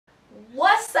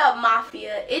What's up,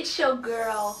 Mafia? It's your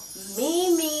girl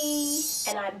Mimi,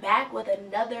 and I'm back with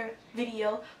another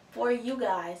video for you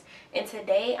guys. And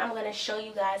today I'm going to show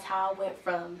you guys how I went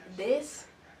from this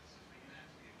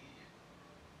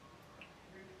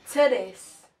to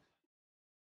this.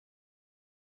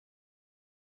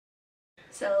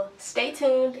 So stay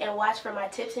tuned and watch for my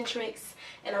tips and tricks,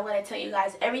 and I'm going to tell you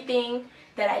guys everything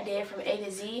that I did from A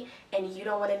to Z, and you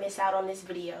don't want to miss out on this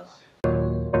video.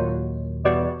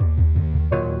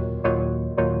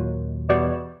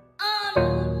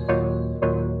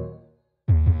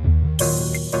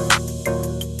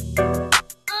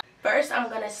 First, I'm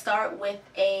going to start with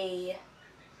a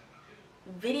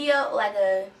video, like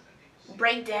a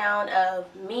breakdown of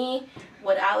me,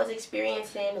 what I was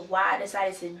experiencing, why I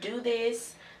decided to do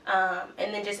this,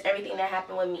 and then just everything that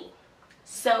happened with me.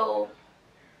 So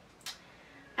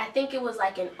I think it was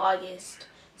like in August.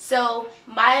 So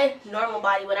my normal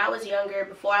body when I was younger,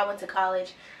 before I went to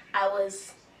college, I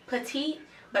was petite,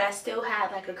 but I still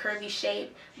had like a curvy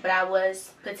shape, but I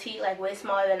was petite, like way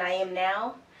smaller than I am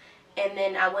now. And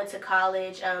then I went to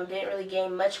college, didn't really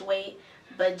gain much weight,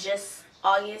 but just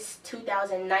August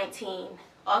 2019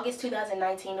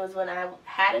 was when I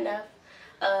had enough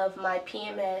of my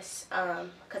PMS,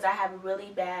 because I have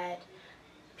really bad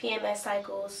PMS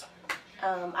cycles.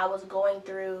 I was going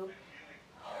through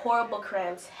horrible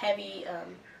cramps, heavy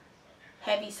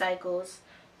cycles,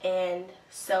 and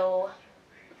so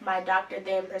my doctor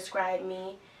then prescribed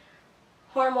me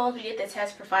hormones. We did the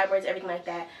test for fibroids, everything like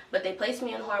that, but they placed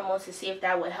me on hormones to see if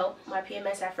that would help my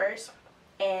PMS at first.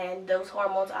 And those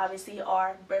hormones obviously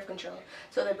are birth control.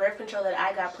 So the birth control that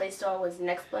I got placed on was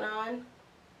Nexplanon.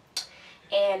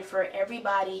 And for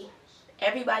everybody's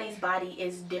body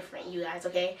is different, you guys,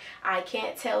 okay? I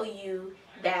can't tell you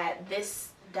that this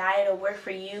diet will work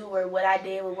for you or what I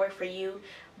did will work for you.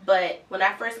 But when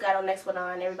I first got on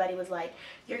Nexplanon, everybody was like,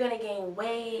 you're going to gain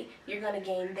weight, you're going to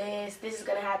gain this is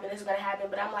going to happen, this is going to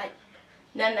happen. But I'm like,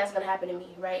 none of that's going to happen to me,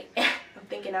 right? I'm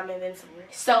thinking I'm invincible.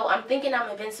 So I'm thinking I'm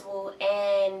invincible,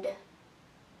 and a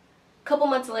couple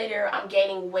months later, I'm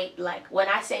gaining weight. Like, when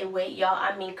I say weight, y'all,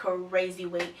 I mean crazy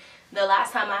weight. The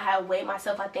last time I had weighed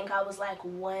myself, I think I was like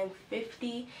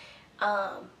 150.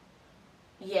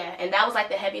 Yeah, and that was like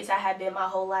the heaviest I had been my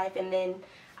whole life. And then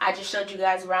I just showed you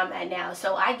guys where I'm at now.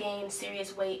 So I gained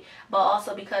serious weight, but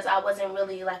also because I wasn't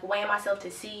really like weighing myself to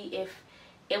see if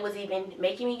it was even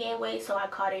making me gain weight, so I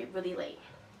caught it really late.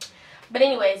 But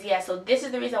anyways, yeah, so this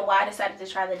is the reason why I decided to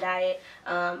try the diet.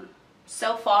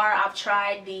 So far, I've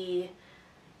tried the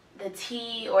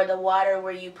tea or the water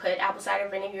where you put apple cider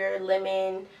vinegar,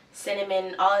 lemon,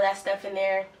 cinnamon, all of that stuff in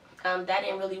there. That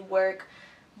didn't really work.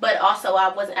 But also,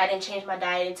 I didn't change my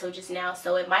diet until just now,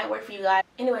 so it might work for you guys.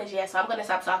 Anyways, yeah, so I'm going to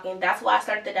stop talking. That's why I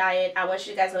started the diet. I want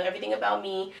you guys to know everything about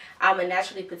me. I'm a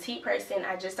naturally petite person.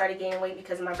 I just started gaining weight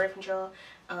because of my birth control.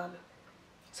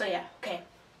 So yeah, okay.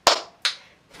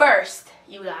 First,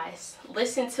 you guys,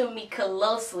 listen to me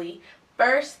closely.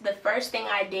 The first thing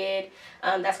I did,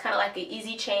 that's kind of like an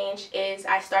easy change, is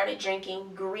I started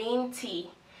drinking green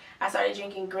tea. I started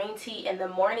drinking green tea in the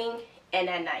morning and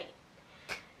at night.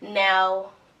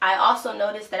 Now, I also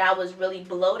noticed that I was really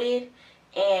bloated,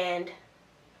 and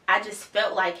I just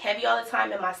felt like heavy all the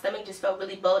time, and my stomach just felt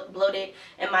really bloated,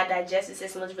 and my digestive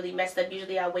system was really messed up.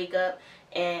 Usually I wake up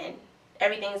and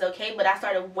everything's okay, but I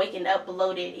started waking up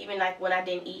bloated, even like when I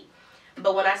didn't eat.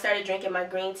 But when I started drinking my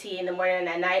green tea in the morning and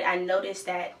at night, I noticed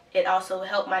that it also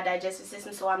helped my digestive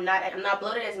system, so I'm not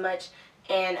bloated as much,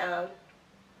 and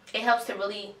it helps to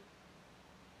really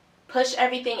push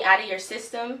everything out of your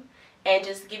system and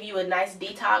just give you a nice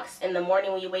detox in the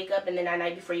morning when you wake up, and then at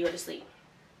night before you go to sleep.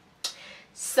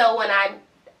 So when I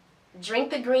drink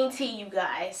the green tea, you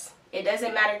guys, it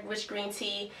doesn't matter which green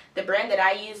tea. The brand that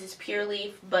I use is Pure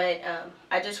Leaf, but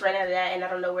I just ran out of that and I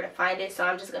don't know where to find it, so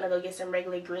I'm just going to go get some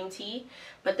regular green tea.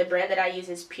 But the brand that I use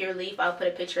is Pure Leaf. I'll put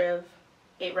a picture of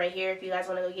it right here if you guys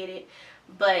want to go get it.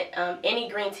 But any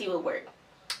green tea would work.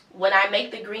 When I make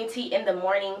the green tea in the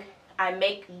morning, I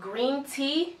make green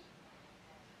tea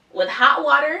with hot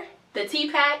water, the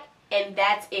tea pack, and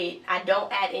that's it. I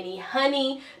don't add any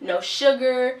honey, no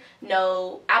sugar,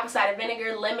 no apple cider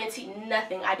vinegar, lemon tea,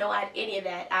 nothing. I don't add any of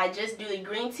that. I just do the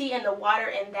green tea and the water,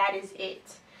 and that is it.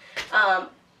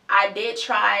 I did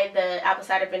try the apple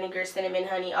cider vinegar, cinnamon,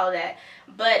 honey, all that,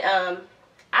 but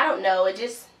I don't know. It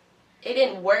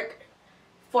didn't work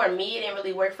for me. It didn't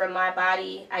really work for my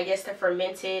body. I guess the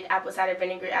fermented apple cider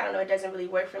vinegar, I don't know, it doesn't really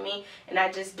work for me, and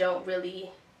I just don't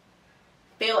really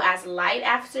feel as light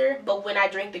after. But when I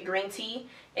drink the green tea,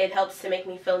 it helps to make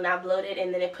me feel not bloated,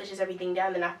 and then it pushes everything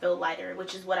down, and I feel lighter,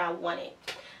 which is what I wanted.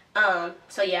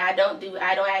 So yeah, I don't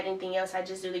add anything else. I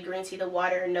just do the green tea, the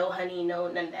water, no honey, no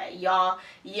none of that. Y'all,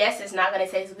 yes, it's not gonna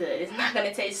taste good. It's not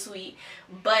gonna taste sweet,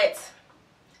 but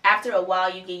after a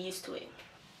while you get used to it.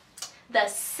 The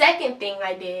second thing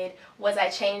I did was I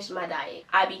changed my diet.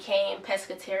 I became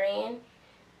pescatarian,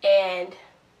 and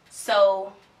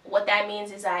so what that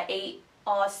means is I ate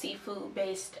all seafood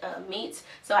based meats.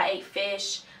 So I ate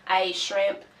fish, I ate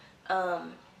shrimp,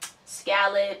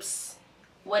 scallops,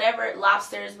 whatever,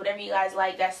 lobsters, whatever you guys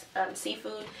like, that's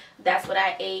seafood. That's what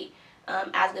I ate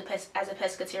as a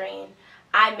pescatarian.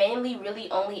 I mainly really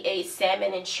only ate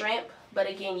salmon and shrimp, but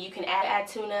again, you can add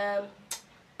tuna,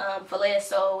 filet of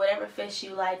sole, whatever fish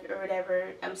you like, or whatever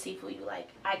seafood you like.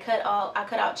 I cut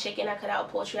out chicken, I cut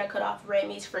out poultry, I cut off red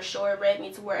meats for sure. Red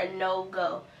meats were a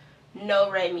no-go.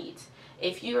 No red meats.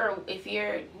 If you're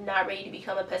not ready to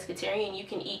become a pescatarian, you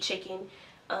can eat chicken.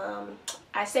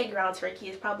 I say ground turkey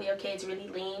is probably okay. It's really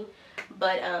lean,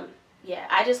 but yeah,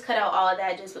 I just cut out all of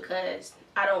that just because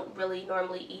I don't really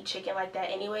normally eat chicken like that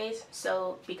anyways.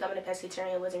 So becoming a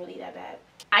pescatarian wasn't really that bad.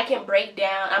 I'm gonna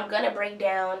break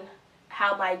down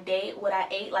how my day, what I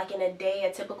ate like in a day,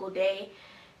 a typical day.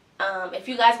 If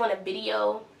you guys want a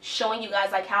video showing you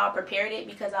guys like how I prepared it,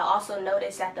 because I also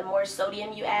noticed that the more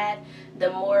sodium you add, the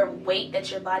more weight that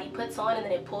your body puts on, and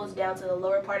then it pulls down to the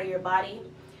lower part of your body.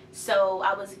 So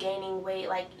I was gaining weight,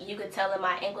 like you could tell in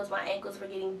my ankles were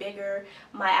getting bigger,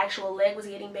 my actual leg was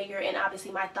getting bigger, and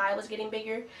obviously my thigh was getting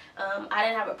bigger. I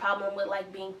didn't have a problem with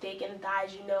like being thick in the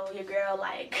thighs, you know, your girl,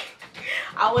 like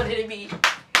I wanted to be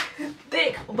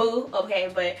thick, boo,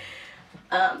 okay, but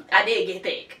I did get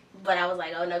thick, but I was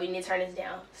like, oh no, we need to turn this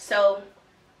down. So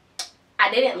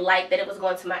I didn't like that it was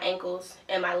going to my ankles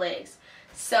and my legs,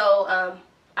 so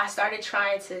I started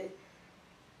trying to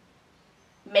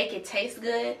make it taste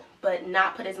good but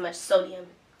not put as much sodium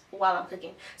while I'm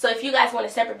cooking. So if you guys want a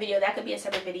separate video, that could be a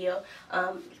separate video.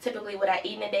 Typically what I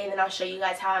eat in a day, and then I'll show you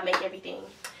guys how I make everything,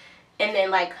 and then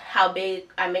like how big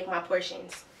I make my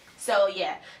portions. So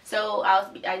yeah, so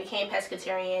I became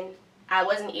pescatarian. I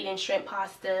wasn't eating shrimp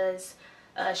pastas,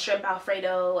 shrimp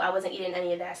alfredo. I wasn't eating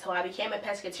any of that. So I became a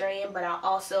pescatarian, but I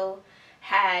also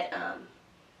had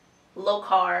low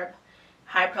carb,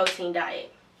 high protein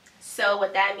diet. So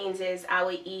what that means is I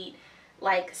would eat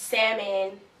like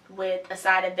salmon with a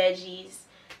side of veggies,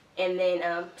 and then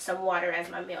some water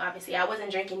as my meal. Obviously, I wasn't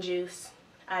drinking juice.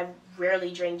 I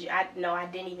rarely drink. I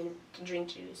didn't even drink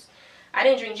juice. I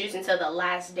didn't drink juice until the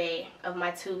last day of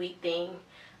my 2-week thing,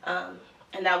 and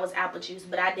that was apple juice.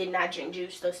 But I did not drink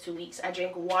juice those 2 weeks. I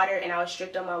drank water, and I was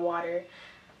strict on my water,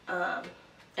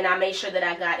 and I made sure that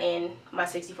I got in my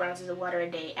 64 ounces of water a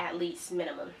day at least,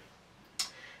 minimum.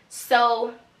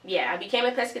 So yeah, I became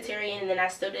a pescatarian, and then I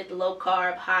still did low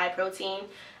carb, high protein.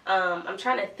 I'm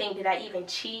trying to think, did I even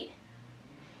cheat?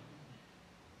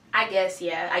 I guess,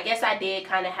 yeah. I guess I did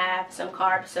kind of have some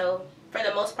carbs. So for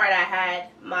the most part, I had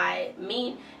my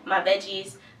meat, my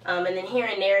veggies, and then here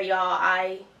and there, y'all,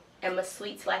 I am a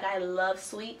sweets, like I love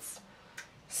sweets.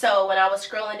 So when I was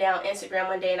scrolling down Instagram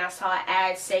one day and I saw an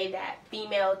ad say that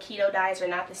female keto diets are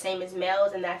not the same as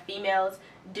males, and that females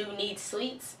do need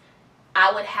sweets,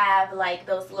 I would have like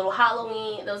those little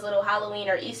Halloween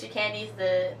or Easter candies,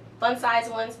 the fun size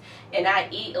ones, and I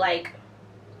eat like,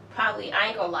 probably, I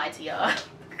ain't gonna lie to y'all,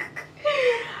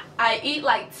 I eat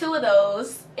like 2 of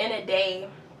those in a day,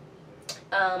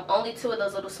 only 2 of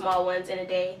those little small ones in a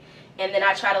day, and then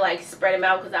I try to like spread them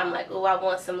out, because I'm like, oh, I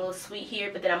want some little sweet here,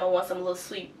 but then I'm gonna want some little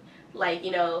sweet, like,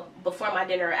 you know, before my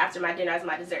dinner or after my dinner as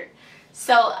my dessert.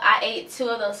 So I ate 2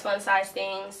 of those fun size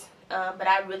things, but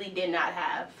I really did not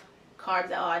have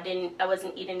carbs at all. I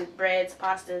wasn't eating breads,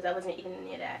 pastas, I wasn't eating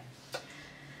any of that.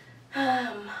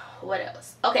 What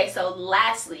else? Okay, so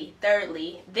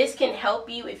thirdly, this can help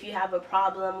you if you have a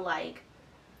problem like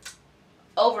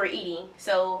overeating.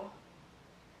 So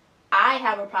I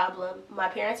have a problem. My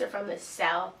parents are from the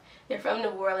South. They're from New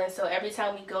Orleans, so every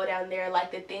time we go down there,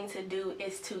 like, the thing to do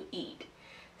is to eat.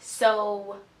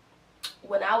 So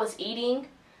when I was eating,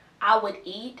 I would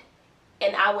eat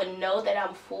and I would know that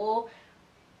I'm full,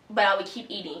 but I would keep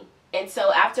eating. And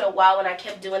so after a while, when I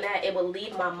kept doing that, it would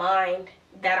leave my mind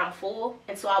that I'm full,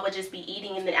 and so I would just be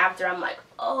eating, and then after I'm like,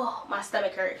 oh, my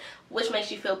stomach hurt, which makes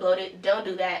you feel bloated. Don't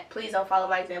do that. Please don't follow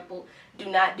my example. Do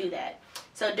not do that.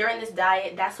 So during this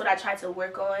diet, that's what I tried to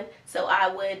work on. So I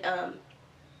would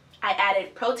I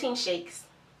added protein shakes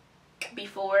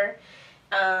before.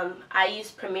 I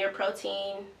used Premier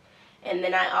Protein, and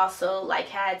then I also like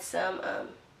had some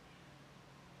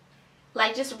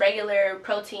like just regular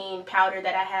protein powder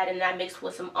that I had, and I mixed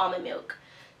with some almond milk.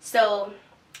 So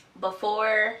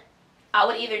before I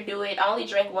would either do it, I only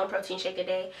drink one protein shake a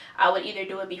day. I would either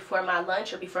do it before my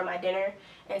lunch or before my dinner.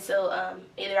 And so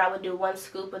either I would do 1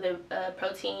 scoop of the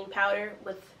protein powder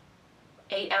with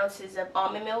 8 ounces of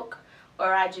almond milk,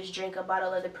 or I just drink a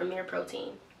bottle of the Premier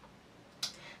Protein.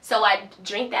 So I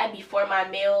drink that before my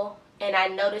meal, and I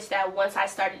noticed that once I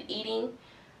started eating,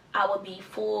 I would be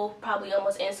full probably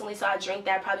almost instantly. So I drink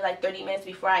that probably like 30 minutes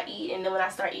before I eat, and then when I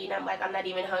start eating, I'm like, I'm not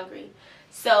even hungry.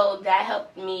 So that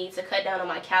helped me to cut down on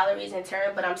my calories in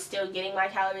turn, but I'm still getting my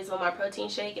calories with my protein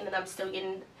shake, and then I'm still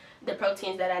getting the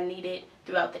proteins that I needed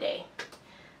throughout the day.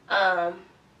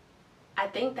 I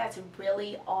think that's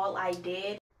really all I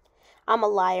did. I'm a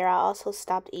liar. I also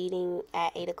stopped eating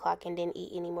at 8 o'clock and didn't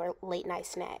eat any more late night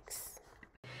snacks.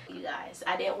 You guys,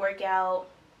 I didn't work out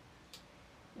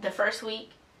the first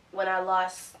week when I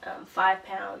lost 5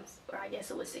 pounds, or I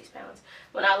guess it was 6 pounds.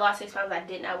 When I lost 6 pounds, I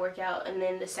did not work out, and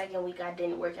then the second week I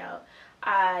didn't work out.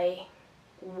 I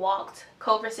walked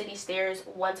Culver City stairs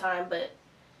one time, but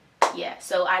yeah,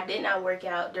 so I did not work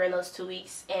out during those 2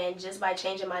 weeks, and just by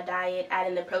changing my diet,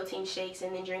 adding the protein shakes,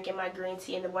 and then drinking my green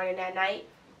tea in the morning at night,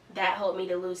 that helped me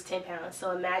to lose 10 pounds.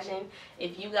 So imagine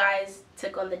if you guys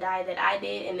took on the diet that I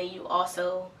did, and then you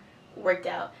also worked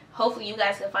out. Hopefully you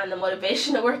guys can find the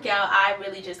motivation to work out. I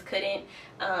really just couldn't.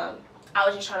 I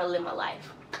was just trying to live my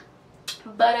life.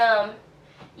 But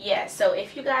yeah, so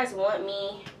if you guys want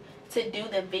me to do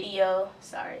the video,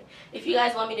 if you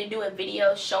guys want me to do a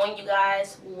video showing you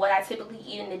guys what I typically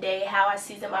eat in the day, how I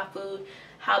season my food,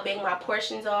 how big my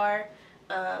portions are,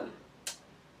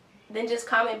 then just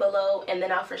comment below, and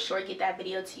then I'll for sure get that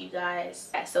video to you guys.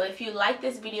 So if you like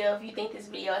this video, if you think this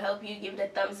video will help you, give it a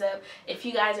thumbs up. If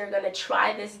you guys are going to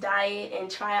try this diet and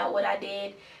try out what I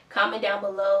did, comment down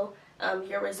below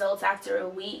your results after a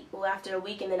week,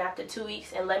 and then after 2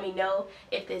 weeks, and let me know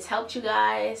if this helped you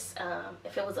guys,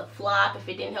 if it was a flop, if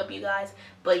it didn't help you guys.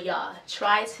 But y'all,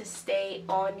 try to stay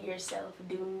on yourself.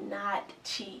 Do not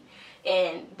cheat.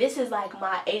 And this is like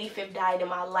my 85th diet in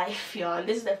my life, y'all. And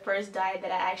this is the first diet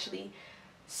that I actually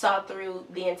saw through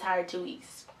the entire 2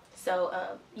 weeks. So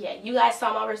yeah, you guys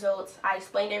saw my results. I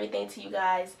explained everything to you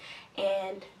guys,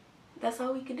 and that's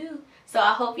all we could do. So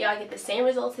I hope y'all get the same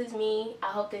results as me.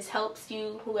 I hope this helps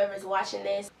you, whoever's watching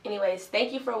this. Anyways,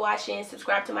 thank you for watching.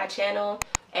 Subscribe to my channel,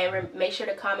 and make sure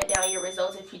to comment down your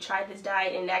results if you tried this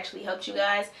diet and it actually helped you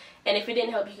guys. And if it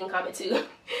didn't help, you can comment too.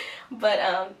 But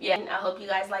yeah, I hope you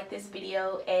guys like this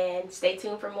video, and stay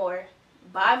tuned for more.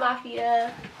 Bye,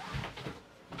 Mafia.